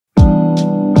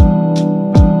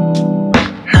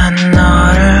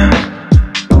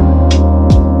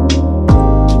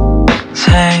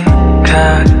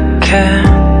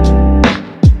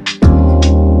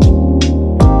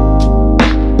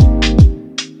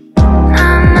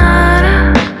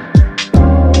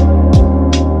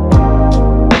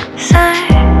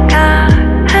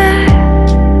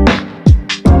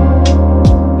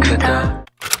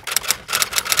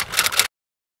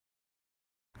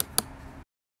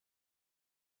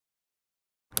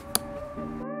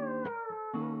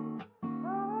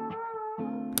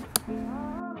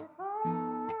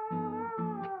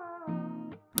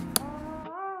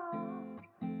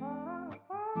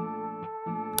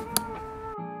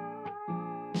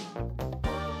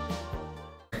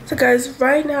So guys,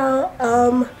 right now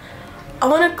I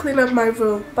want to clean up my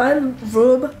room. My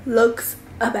room looks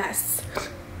a mess.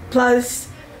 Plus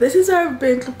this is where I've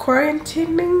been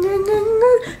quarantining.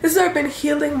 This is where I've been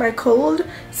healing my cold.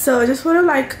 So I just want to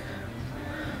like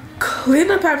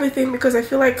clean up everything because I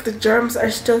feel like the germs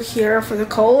are still here for the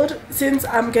cold. Since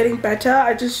I'm getting better,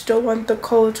 I just don't want the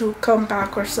cold to come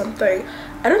back or something.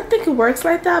 I don't think it works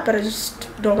like that, but I just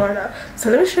don't want to. So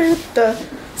let me show you the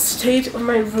state of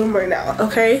my room right now,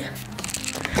 okay?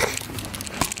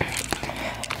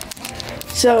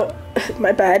 So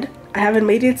my bed, I haven't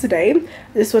made it today.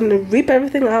 I just want to rip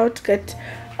everything out, get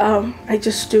I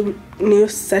just do new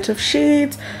set of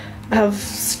sheets. I have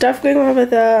stuff going over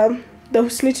there.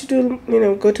 Those need to do, you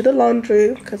know, go to the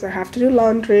laundry because I have to do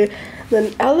laundry.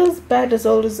 Then Ella's bed is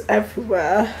always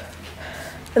everywhere.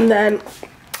 And then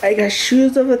I got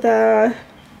shoes over there.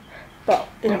 But,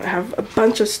 you know, I have a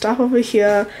bunch of stuff over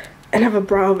here and I have a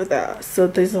bra over there. So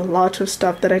there's a lot of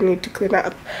stuff that I need to clean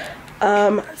up.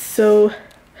 So,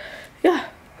 yeah,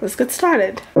 let's get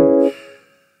started.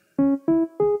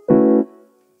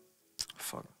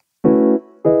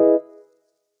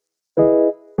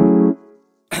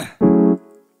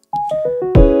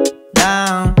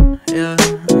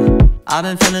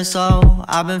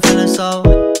 I've been feeling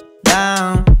so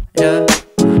down, yeah.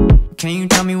 Can you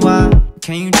tell me why?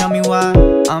 Can you tell me why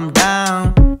I'm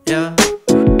down, yeah?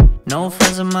 No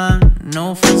friends of mine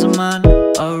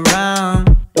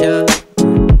around, yeah.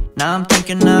 Now I'm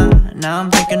thinking I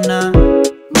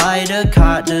might have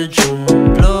caught the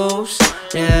June blues.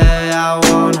 Yeah, I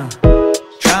wanna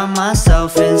drown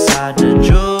myself inside the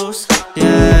juice.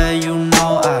 Yeah, you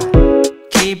know I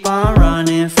keep on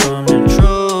running from the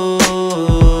truth.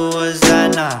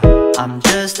 I'm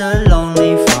just a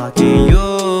lonely fucking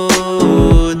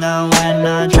you. Now when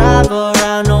I drive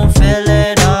around, don't feel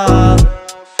it up.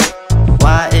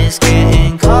 Why it's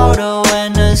getting colder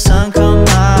when the sun come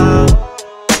out.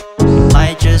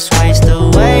 Might just waste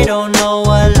away, don't know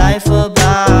what life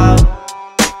about.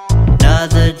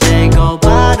 Another day go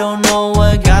by, don't know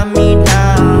what got me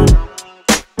down.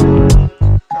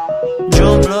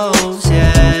 June blues,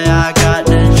 yeah, I got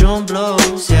the June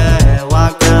blues, yeah.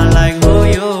 Walk around like who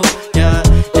you?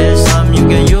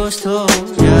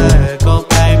 Yeah, go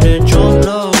back to June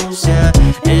blues, yeah.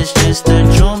 It's just the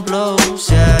June blues,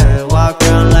 yeah. Walk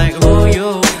around like who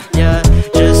you, yeah.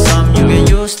 Just something you get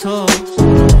used to.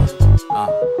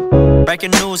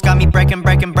 Breaking news got me breaking.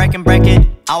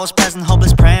 I was present,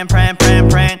 hopeless, praying.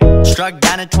 Struck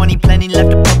down at 20, plenty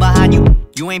left to put behind you.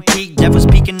 You ain't peaked, devil's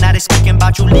speaking, now they speaking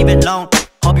about you, leave it alone.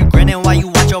 Hope you grinning while you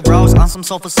watch your bros on some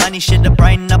soulful sunny shit to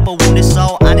brighten up a wounded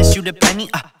soul. Honest, you the penny,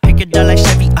 pick it up like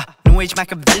Chevy, New Age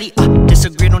Machiavelli,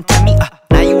 disagree, don't tell me,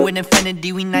 now you in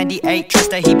infinity, we 98, trust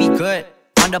that he be good.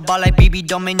 On the ball like BB,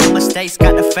 don't make no mistakes,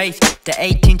 got the faith. The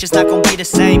 18 just not gon' be the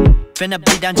same. Finna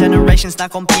bleed down generations,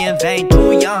 not gon' be in vain.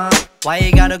 Too young, why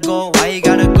you gotta go,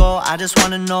 I just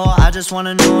wanna know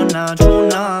now, true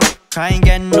numb. Crying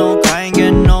getting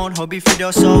old, hope you freed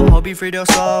your soul,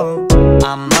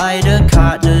 I might have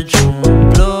caught the June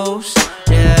blues.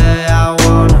 Yeah, I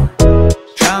wanna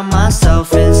drown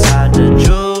myself inside the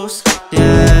juice.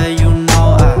 Yeah, you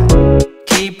know I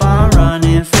keep on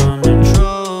running from the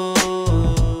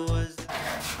truth.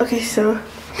 Okay, so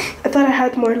I thought I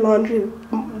had more laundry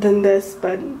than this,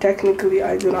 but technically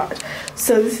I do not.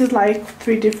 So this is like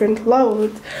 3 different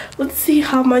loads. Let's see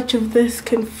how much of this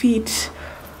can fit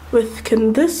with,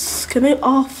 can they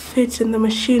all fit in the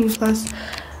machine plus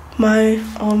my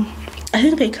I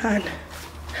think they can.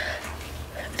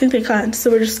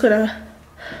 So we're just gonna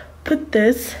put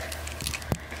this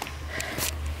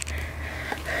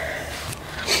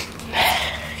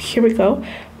here. We go.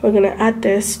 We're gonna add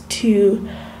this to,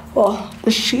 well,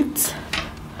 the sheets.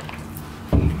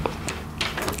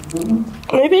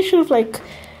 Maybe I should have like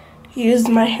used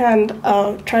my hand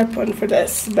tripod for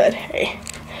this, but hey,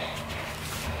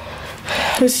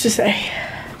 who's to say?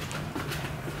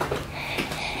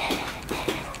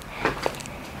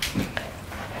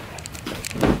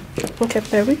 Okay,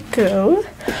 there we go.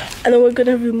 And then we're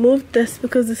gonna remove this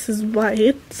because this is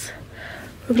white.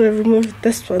 We're gonna remove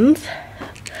this one,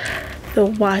 the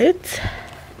white.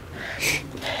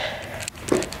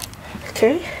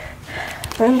 Okay,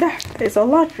 and there's our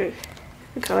laundry.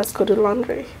 Okay, let's go to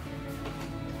laundry.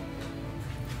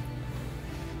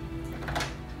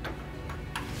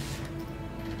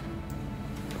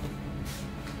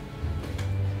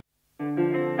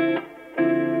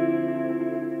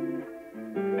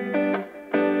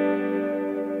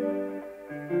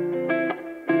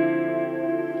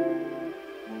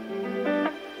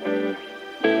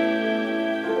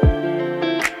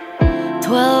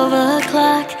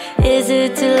 Is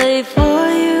it too late for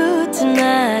you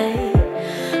tonight?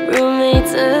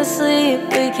 Roommates asleep,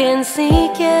 we can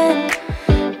sneak in,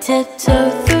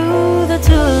 tiptoe through the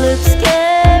tulips,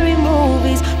 scary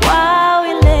movies while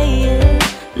we lay it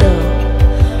low.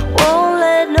 Won't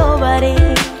let nobody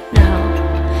know.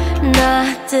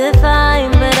 Not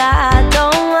defined, but I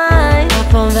don't mind.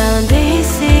 Up on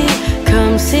Valentine's Day,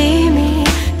 come see me,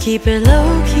 keep it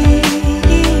low-key.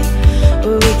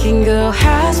 We can go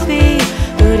high speed,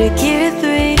 do the gear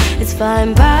 3, it's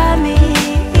fine by me.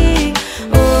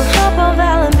 We'll hop on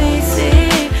Valentine's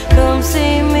Day, come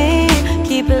see me,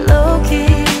 keep it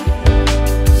low-key.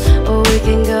 Or we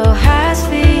can go high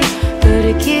speed, do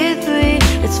the gear 3,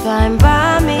 it's fine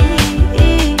by me.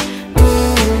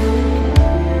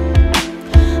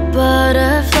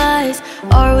 Butterflies,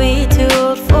 are we too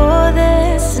old for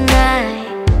this night?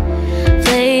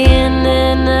 Playing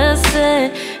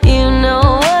innocent, you know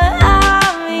what I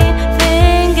mean.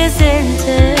 Fingers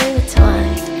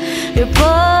intertwined, your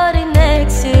body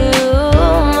next to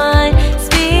mine,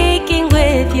 speaking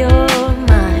with your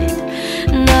mind.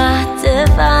 Not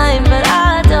defined, but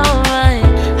I don't mind.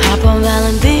 Hop on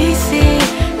Valentine's Day,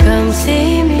 come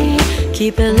see me,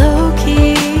 keep it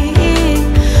low-key.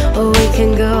 Or we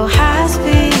can go high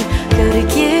speed, go to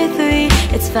gear 3,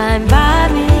 it's fine by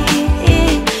me.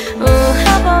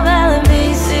 Hop on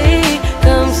Valentine's Day,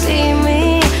 come see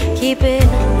me, keep it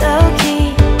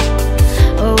low-key.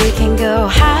 Or we can go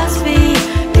high speed,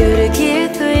 go to gear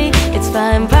 3, it's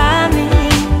fine by me.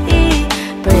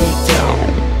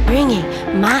 Breakdown, bringing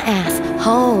my ass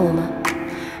home,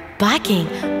 biking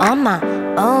on my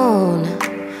own,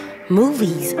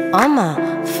 movies on my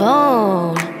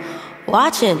phone,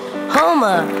 watching Home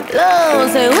Alone.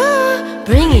 Say woo,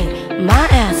 bringing my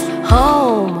ass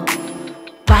home,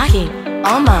 biking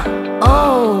on my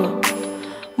own,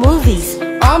 movies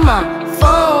on my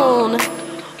phone,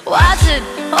 watching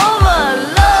Home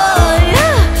Alone.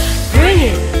 Yeah.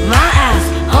 Bringing my ass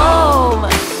home,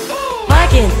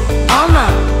 biking on my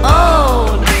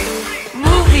own,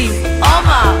 movies on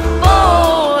my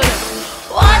phone,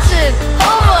 watching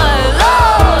Home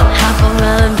Alone. Hop on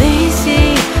Valentine's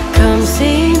Day, come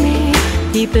see me,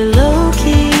 keep it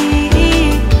low-key.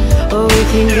 Or we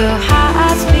can go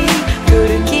high speed, go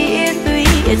to gear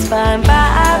 3, it's fine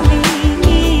by me.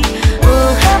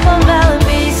 We'll hop on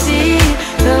Valentine's Day,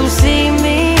 come see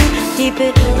me, keep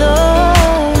it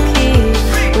low-key.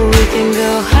 Or we can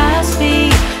go high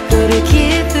speed, go to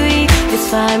gear 3, it's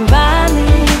fine by me.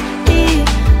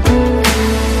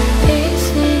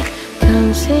 Easy,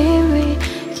 come see me,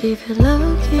 keep it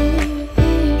low-key.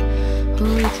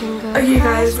 Okay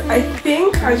guys, I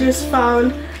think I just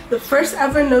found the first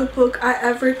ever notebook I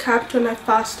ever kept when I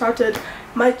first started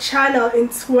my channel in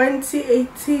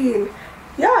 2018.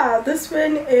 Yeah, this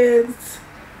one is,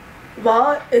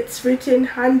 well, it's written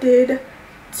handed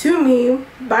to me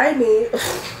by me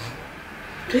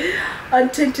on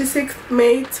 26th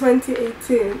May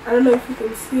 2018. I don't know if you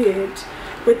can see it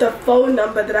with the phone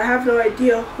number that I have no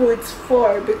idea who it's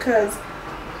for, because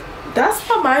that's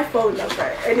not my phone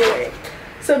number. Anyway,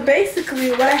 so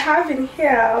basically what I have in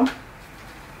here,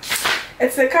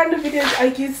 it's the kind of videos I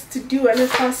used to do when I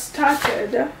first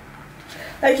started.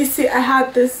 Like you see, I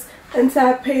had this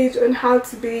entire page on how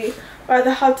to be,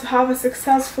 rather how to have a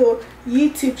successful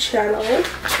YouTube channel.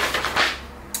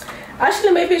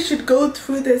 Actually, maybe I should go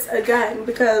through this again,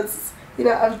 because you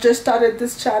know, I've just started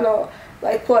this channel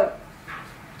like what,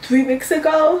 3 weeks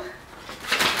ago.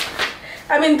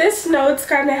 I mean, this notes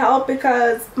kind of help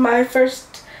because my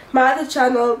other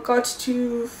channel got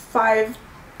to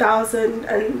 5,000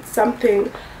 and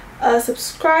something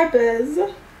subscribers.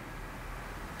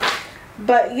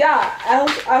 But yeah, I'll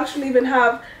actually even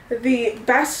have the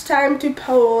best time to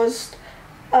post,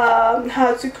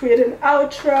 how to create an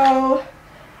outro.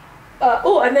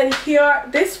 Oh, and then here,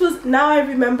 this was, now I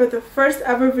remember, the first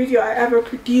ever video I ever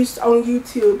produced on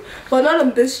YouTube. Well, not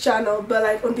on this channel, but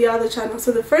like on the other channel.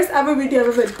 So the first ever video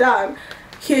I've ever done,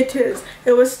 here it is.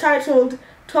 It was titled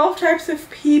 12 Types of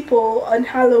People on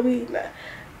Halloween.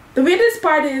 The weirdest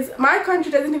part is my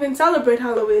country doesn't even celebrate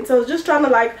Halloween, so I was just trying to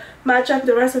like match up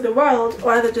the rest of the world, or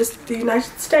rather just the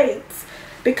United States,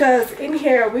 because in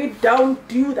here we don't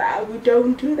do that. We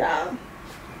don't do that.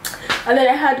 And then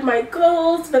I had my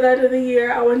goals by the end of the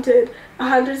year. I wanted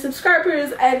 100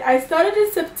 subscribers, and I started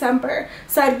in September,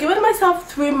 so I'd given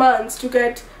myself 3 months to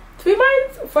get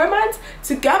 4 months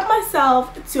to get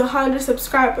myself to 100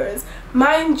 subscribers.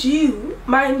 Mind you,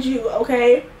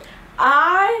 okay,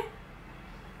 I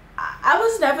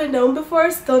was never known before,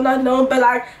 still not known, but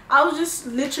like I was just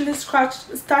literally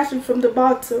starting from the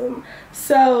bottom.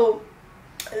 So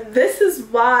this is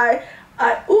why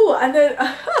and then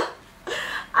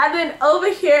And then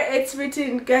over here it's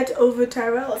written get over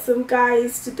Tyrell, some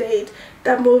guys to date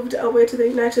that moved away to the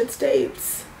United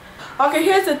States. Okay,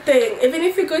 here's the thing, even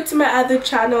if you go to my other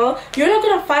channel, you're not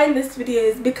gonna find these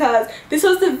videos because this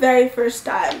was the very first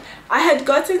time. I had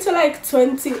gotten to like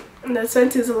 20, no,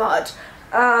 20 is a lot.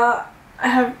 I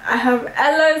have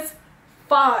Ella's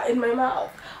far in my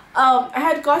mouth. I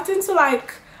had gotten to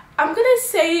like, I'm gonna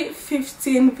say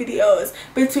 15 videos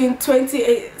between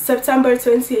September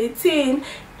 2018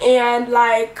 and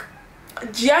like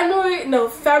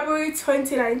February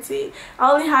 2019.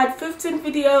 I only had 15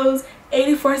 videos,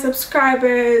 84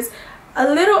 subscribers, a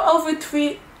little over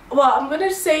I'm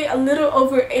gonna say a little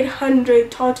over 800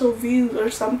 total views or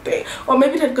something, or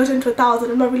maybe it had gotten to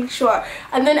 1,000, I'm not really sure.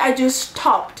 And then I just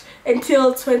stopped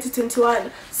until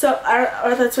 2021, so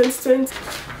rather 2020.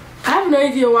 I have no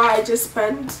idea why I just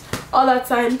spent all that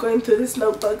time going through these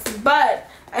notebooks, but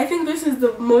I think this is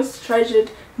the most treasured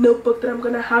notebook that I'm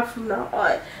gonna have from now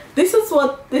on. This is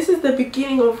the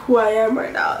beginning of who I am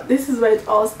right now. This is where it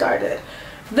all started.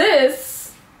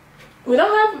 We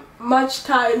don't have much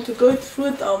time to go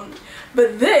through them,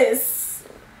 but this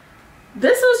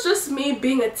was just me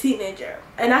being a teenager,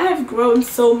 and I have grown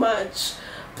so much.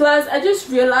 Plus, I just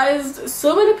realized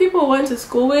so many people I went to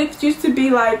school with used to be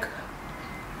like,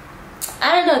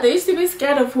 I don't know, they used to be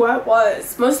scared of who I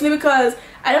was, mostly because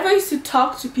I never used to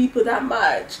talk to people that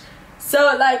much.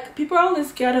 So like, people are always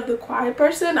scared of the quiet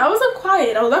person. I wasn't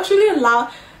quiet, I was actually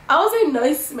loud. I was a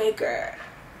noise maker.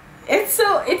 It's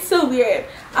so weird.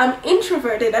 I'm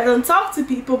introverted, I don't talk to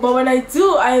people, but when I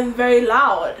do, I am very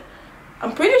loud.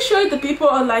 I'm pretty sure the people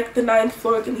on like the 9th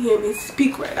floor can hear me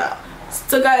speak right now.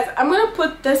 So guys, I'm gonna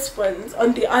put this ones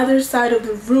on the other side of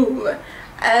the room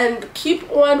and keep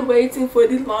on waiting for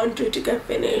the laundry to get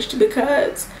finished,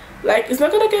 because like it's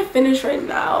not gonna get finished right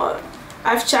now.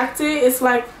 I've checked it, it's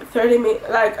like 30 minutes,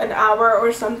 like an hour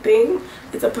or something.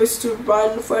 It's supposed to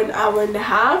run for an hour and a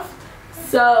half.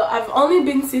 So I've only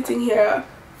been sitting here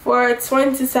for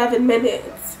 27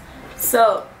 minutes.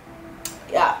 So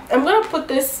yeah, I'm gonna put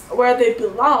this where they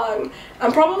belong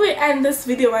and probably end this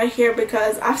video right here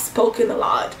because I've spoken a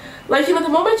lot. Like, you know, the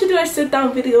moment you do a sit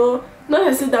down video, not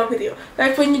a sit down video,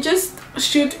 like when you just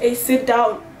shoot a sit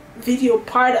down video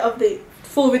part of the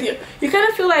full video, you kind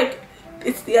of feel like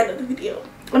it's the end of the video.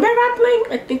 Am I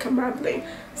rambling? I think I'm rambling.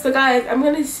 So guys, I'm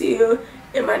gonna see you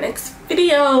in my next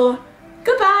video.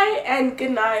 Goodbye and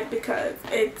good night, because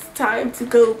it's time to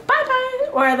go bye bye,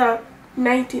 or rather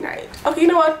nighty night. Okay, you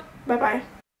know what? Bye bye.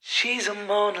 She's a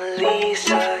Mona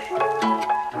Lisa.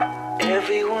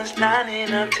 Everyone's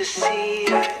lining up to see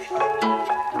her.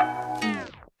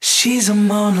 She's a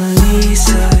Mona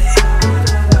Lisa.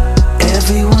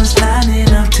 Everyone's lining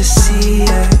up to see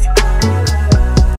her.